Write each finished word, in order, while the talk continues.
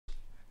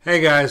Hey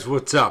guys,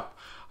 what's up?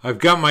 I've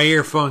got my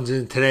earphones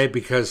in today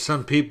because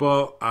some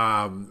people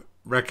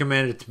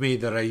recommended to me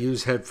that I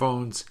use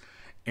headphones,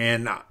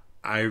 and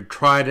I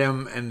tried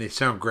them and they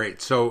sound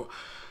great. So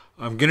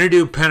I'm going to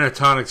do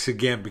Pentatonix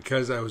again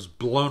because I was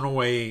blown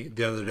away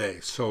the other day.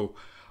 So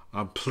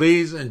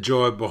please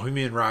enjoy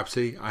Bohemian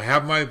Rhapsody. I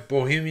have my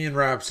Bohemian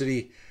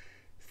Rhapsody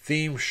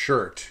theme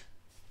shirt.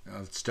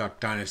 It's Duck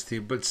Dynasty,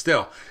 but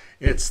still,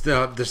 it's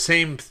the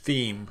same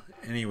theme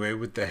anyway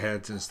with the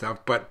heads and stuff.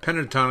 But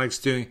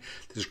Pentatonix doing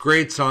this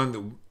great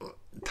song that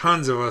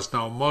tons of us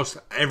know, most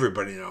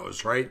everybody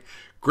knows, right?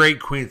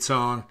 Great Queen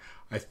song.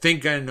 I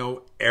think I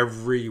know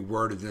every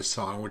word of this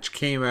song, which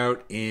came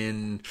out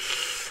in,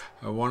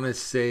 I want to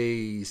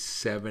say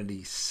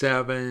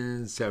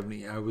 77,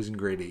 70. I was in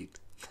grade 8.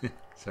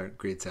 Sorry,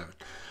 grade 7.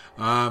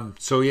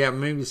 So yeah,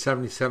 maybe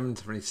 77,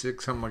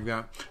 76, something like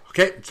that.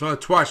 Okay, so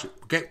let's watch it.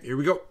 Okay, here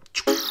we go.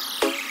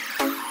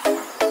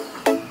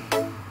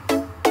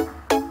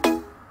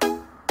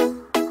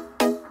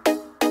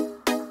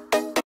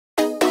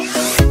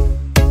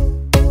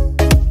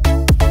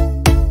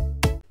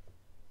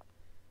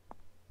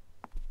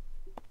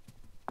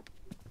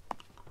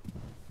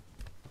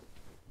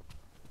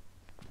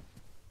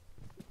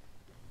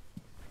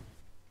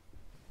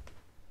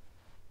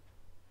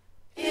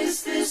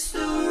 Is this the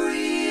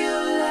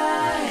real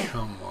life?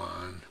 Come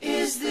on.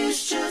 Is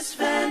this just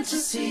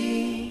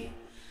fantasy?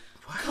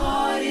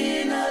 Caught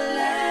in a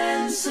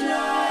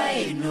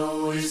landslide,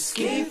 no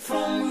escape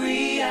from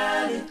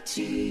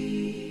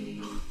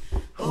reality.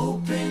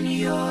 Open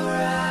your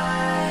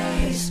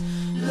eyes,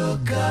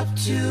 look up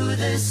to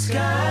the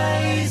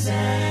skies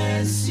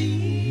and see.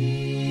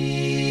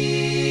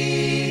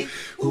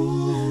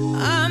 Ooh.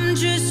 I'm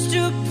just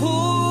a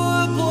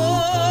poor boy.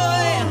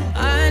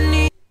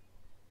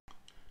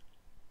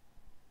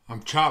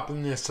 I'm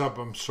chopping this up.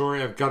 I'm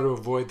sorry. I've got to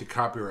avoid the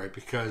copyright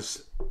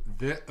because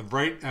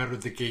right out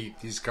of the gate,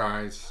 these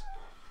guys,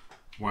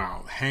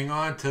 wow, hang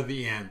on to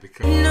the end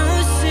because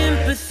no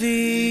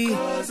sympathy.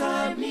 Cause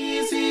I'm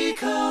easy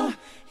come,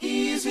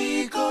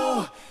 easy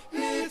go,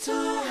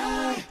 little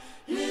high,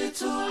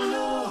 little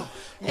low.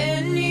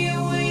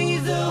 Anyway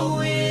the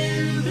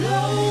wind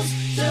blows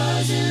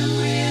doesn't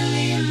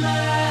really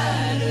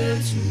matter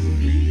to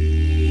me.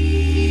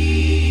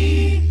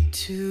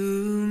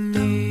 To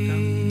me.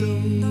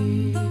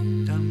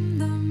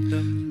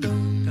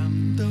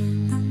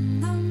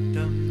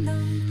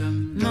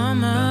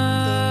 Mama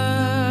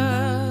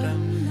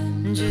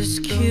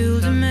just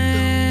killed a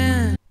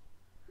man.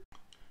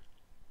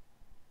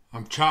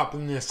 I'm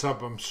chopping this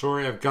up. I'm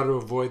sorry. I've got to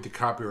avoid the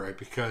copyright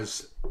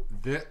because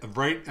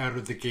right out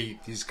of the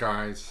gate, these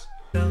guys.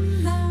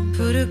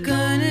 Put a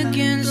gun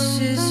against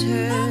his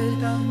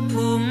head,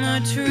 pull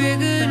my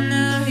trigger,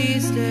 now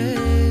he's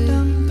dead.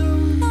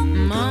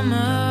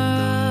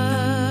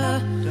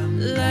 Mama,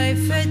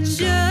 life had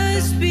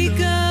just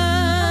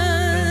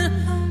begun,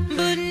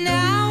 but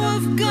now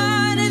I've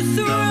got it,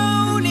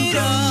 thrown it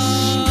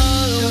all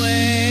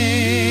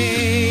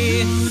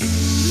away.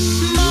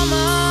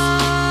 Mama,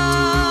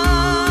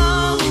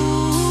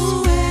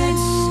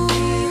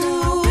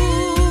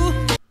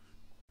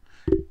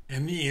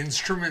 And the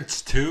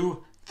instruments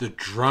too, the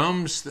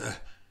drums,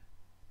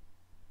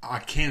 I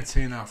can't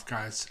say enough,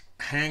 guys.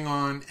 Hang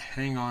on,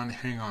 hang on,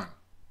 hang on.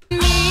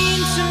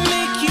 mean to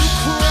make you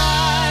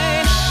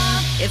cry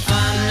if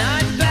I'm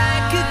not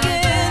back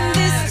again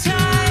this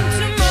time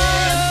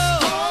tomorrow.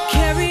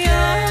 Carry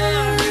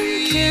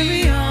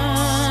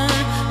on,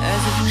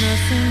 as if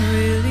nothing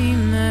really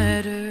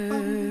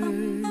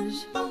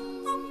matters.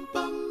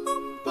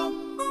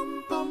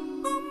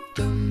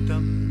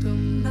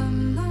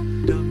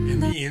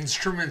 And the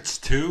instruments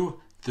too,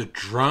 the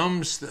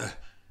drums,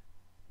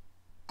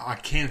 I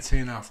can't say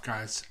enough,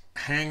 guys.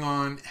 Hang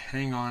on,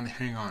 hang on,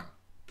 hang on.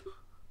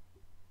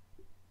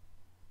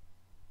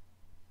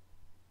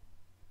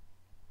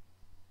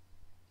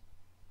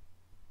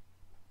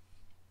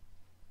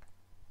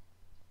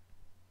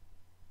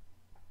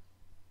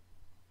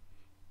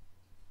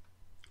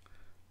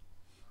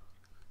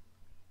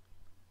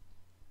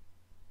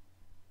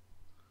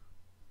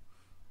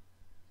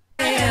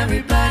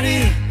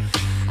 Everybody,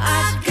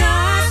 I've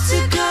got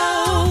to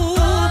go.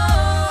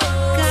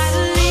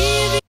 Gotta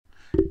leave.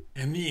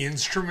 And the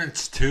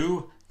instruments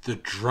too, the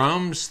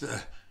drums,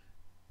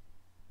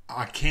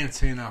 I can't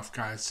say enough,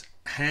 guys.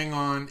 Hang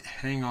on,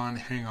 hang on,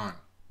 hang on.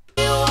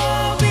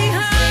 All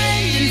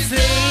behind and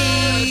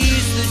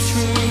face the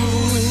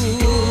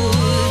truth.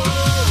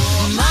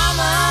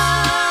 Mama,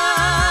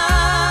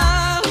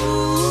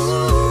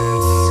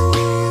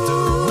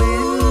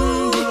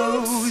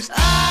 I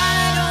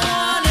don't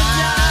wanna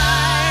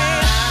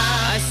die.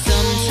 I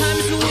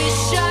sometimes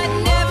wish I'd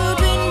never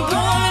been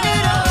born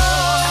at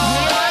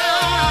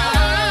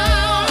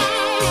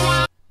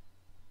all.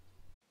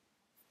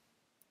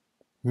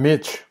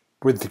 Mitch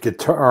with the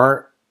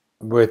guitar,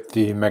 with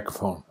the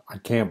microphone. I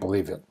can't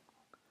believe it.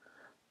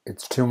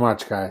 It's too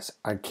much, guys.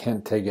 I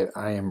can't take it.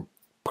 I am,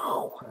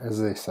 as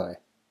they say.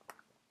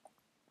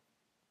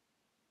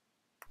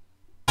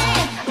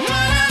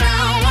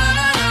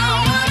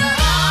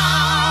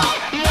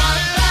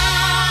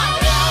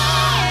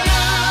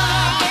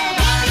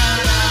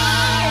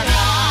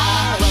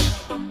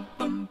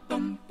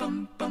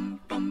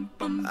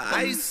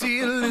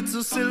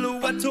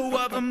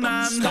 silhouette of a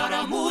man.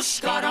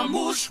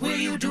 Scaramouche, will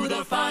you do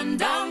the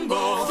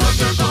fandango?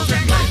 Thunderbolt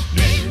and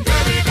lightning,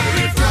 very,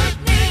 very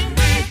frightening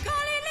me.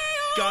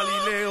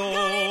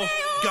 Galileo,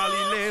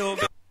 Galileo.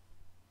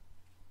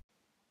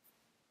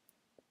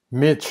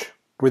 Mitch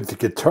with the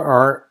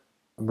guitar,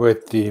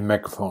 with the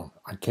microphone.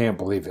 I can't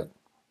believe it.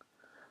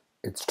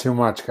 It's too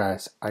much,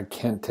 guys. I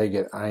can't take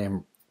it. I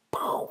am,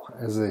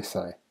 as they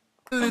say.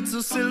 It's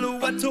a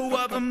silhouette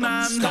of a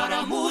man.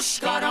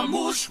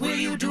 Scaramouche, will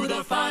you do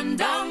the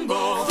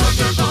fandango?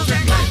 Thunderbolt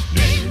and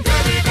lightning,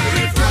 very,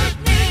 very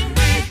frightening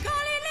me.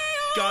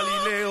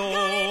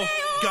 Galileo,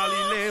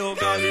 Galileo,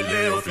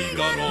 Galileo,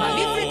 Figaro.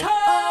 Magnifico!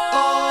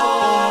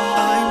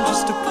 I'm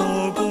just a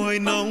poor boy,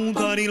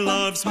 nobody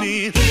loves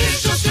me.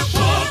 He's just a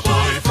poor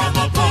boy from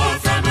a poor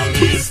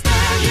family,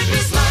 sparing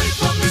his life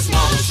from this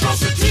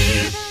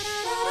monstrosity.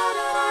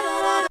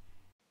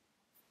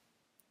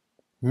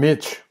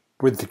 Mitch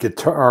with the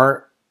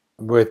guitar,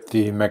 with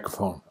the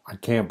microphone. I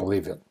can't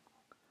believe it.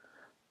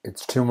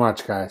 It's too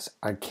much, guys.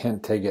 I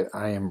can't take it.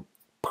 I am,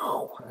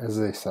 as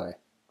they say.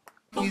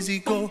 Easy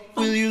go,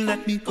 will you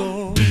let me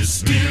go?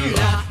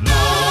 Bismillah,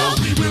 no,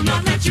 we will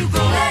not let you go.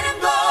 Let him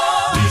go.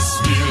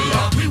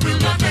 Bismillah, we will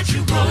not let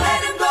you go.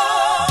 Let him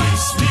go.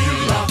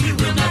 Bismillah, we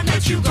will not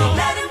let you go.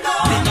 Let him go.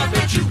 We'll not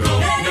let you go.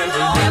 Never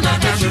will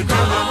not let you go.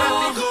 Let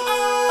me go.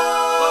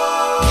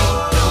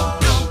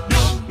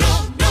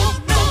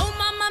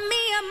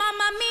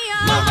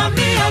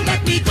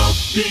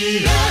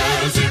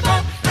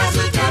 Beelzebub has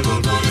the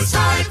devil put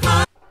aside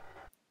for.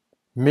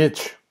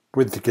 Mitch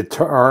with the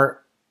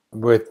guitar,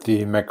 with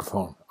the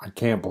microphone. I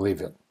can't believe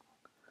it.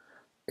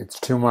 It's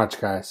too much,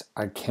 guys.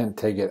 I can't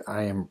take it.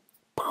 I am,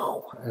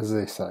 as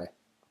they say.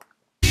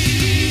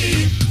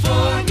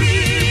 For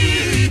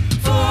me,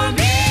 for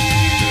me.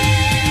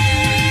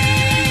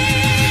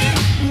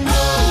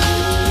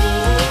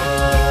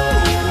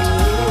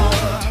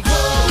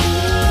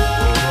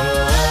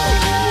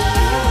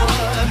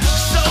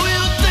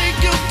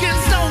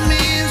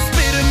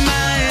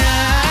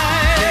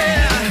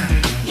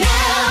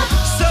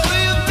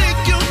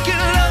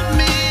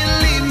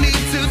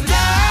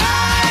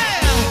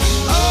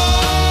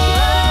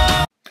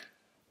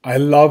 I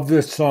love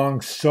this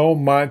song so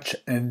much,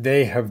 and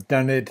they have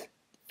done it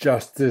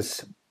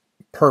justice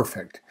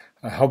perfect.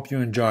 I hope you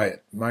enjoy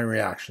it. My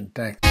reaction.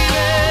 Thanks.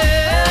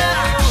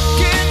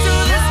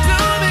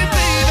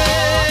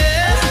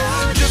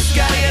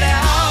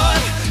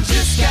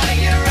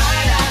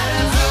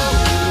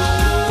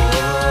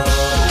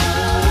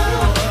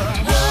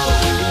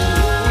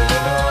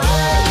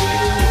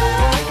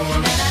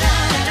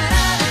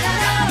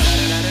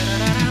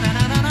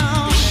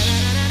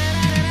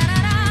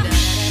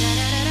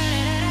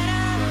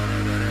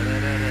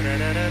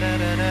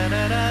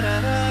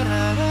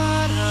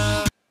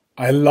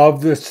 I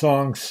love this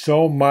song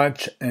so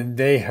much, and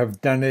they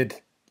have done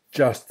it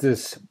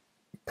justice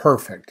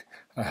perfect.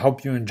 I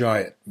hope you enjoy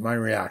it. My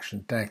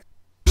reaction. Thanks.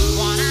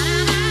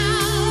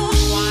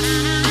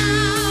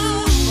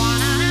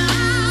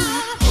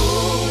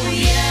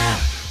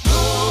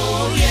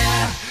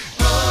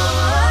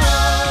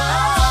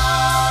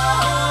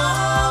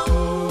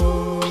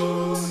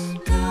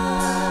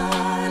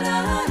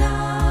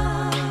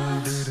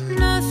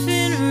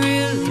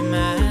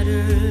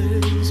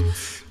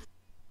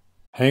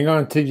 Hang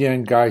on to the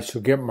end, guys.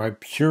 You'll get my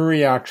pure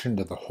reaction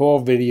to the whole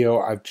video.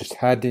 I've just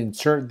had to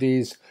insert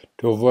these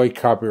to avoid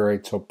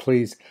copyright, so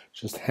please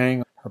just hang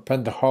on. Or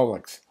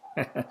Pentaholics.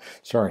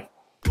 Sorry.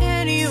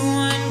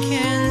 Anyone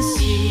can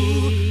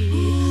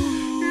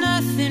see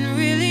nothing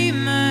really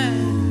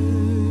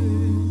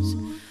matters.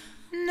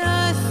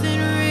 Nothing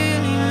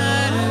really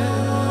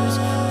matters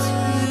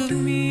to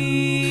me.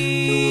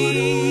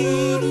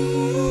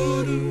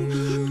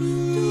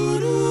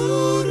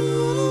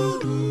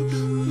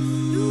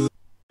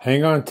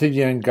 Hang on to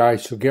the end,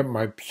 guys. You'll get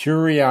my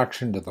pure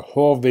reaction to the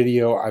whole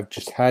video. I've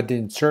just had to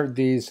insert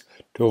these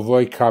to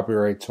avoid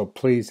copyright, so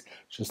please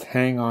just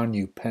hang on,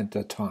 you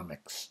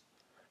Pentatonix.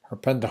 Or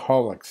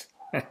Pentaholics.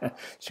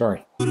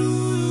 Sorry.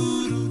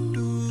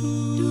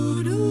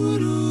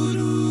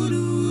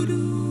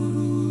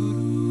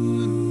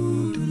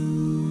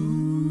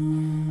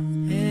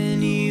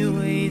 Any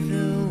way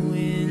the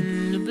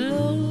wind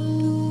blows.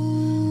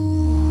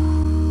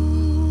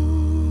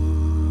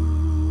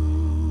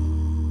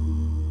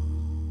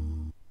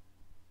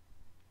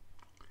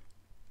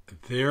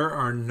 There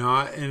are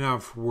not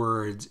enough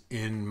words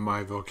in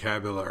my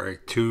vocabulary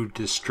to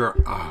describe.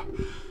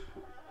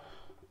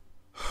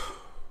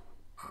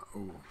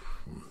 Oh,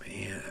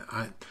 man,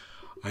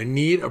 I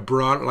need a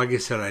broad. Like I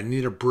said, I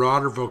need a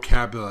broader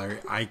vocabulary.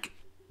 I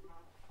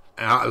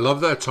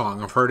love that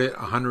song. I've heard it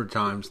 100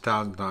 times,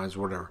 1,000 times,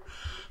 whatever.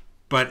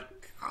 But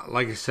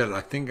like I said, I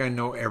think I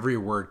know every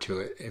word to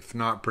it, if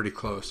not pretty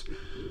close.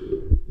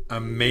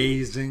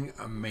 Amazing,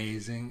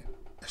 amazing.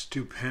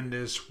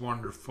 Stupendous,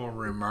 wonderful,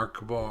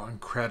 remarkable,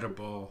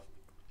 incredible,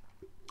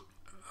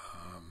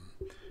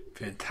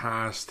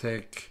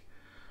 fantastic,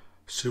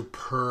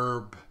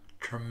 superb,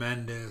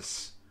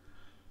 tremendous.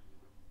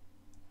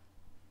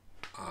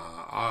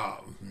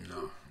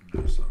 No,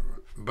 that's not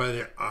right.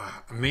 but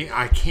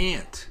I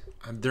can't.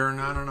 There are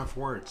not enough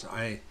words.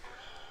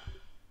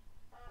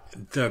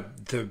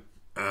 The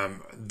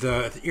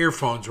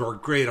earphones were a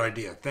great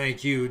idea.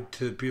 Thank you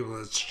to the people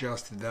that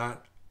suggested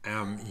that.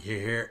 You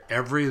hear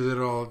every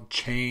little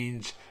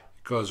change.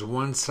 It goes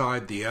one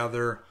side, the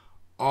other.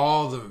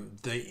 All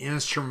the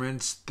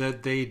instruments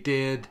that they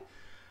did.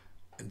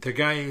 The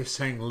guy who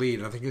sang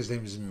lead, I think his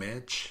name is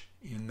Mitch,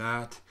 in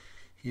that.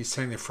 He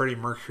sang the Freddie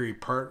Mercury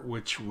part,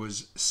 which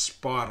was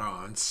spot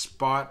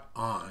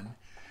on.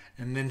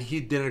 And then he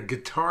did a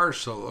guitar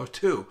solo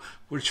too,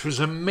 which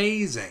was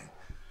amazing.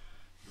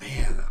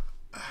 Man,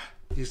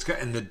 he's got,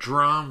 and the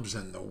drums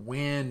and the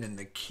wind and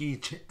the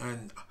key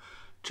and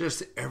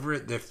just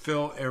they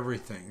fill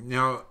everything.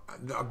 Now,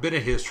 a bit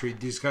of history.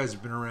 These guys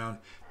have been around.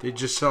 They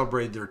just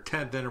celebrated their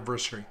 10th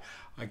anniversary.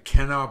 I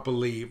cannot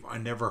believe I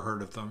never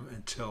heard of them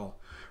until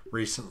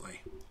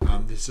recently.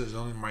 This is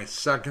only my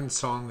second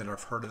song that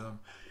I've heard of them,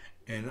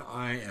 and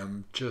I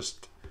am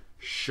just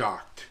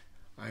shocked.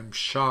 I'm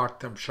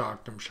shocked.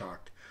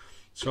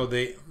 So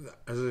they,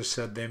 as I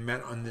said, they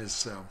met on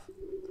this.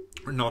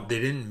 No, they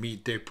didn't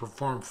meet. They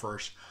performed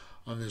first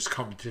on this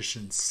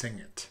competition, Sing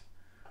It,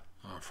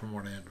 from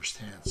what I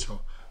understand.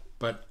 So,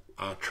 but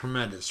a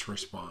tremendous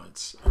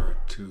response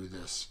to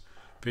this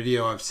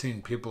video. I've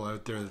seen people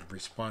out there that have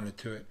responded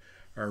to it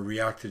or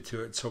reacted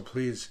to it. So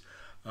please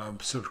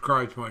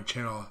subscribe to my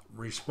channel.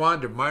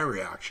 Respond to my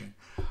reaction.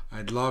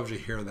 I'd love to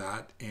hear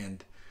that.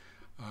 And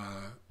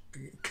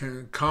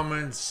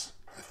comments,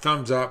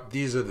 thumbs up.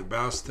 These are the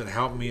best that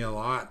help me a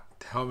lot,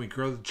 to help me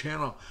grow the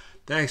channel.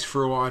 Thanks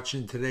for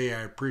watching today.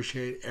 I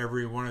appreciate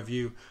every one of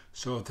you.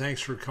 So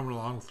thanks for coming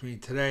along with me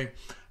today.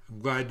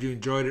 I'm glad you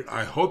enjoyed it.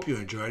 I hope you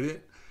enjoyed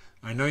it.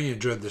 I know you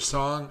enjoyed the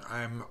song.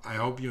 I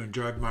hope you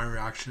enjoyed my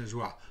reaction as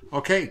well.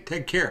 Okay,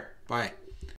 take care. Bye.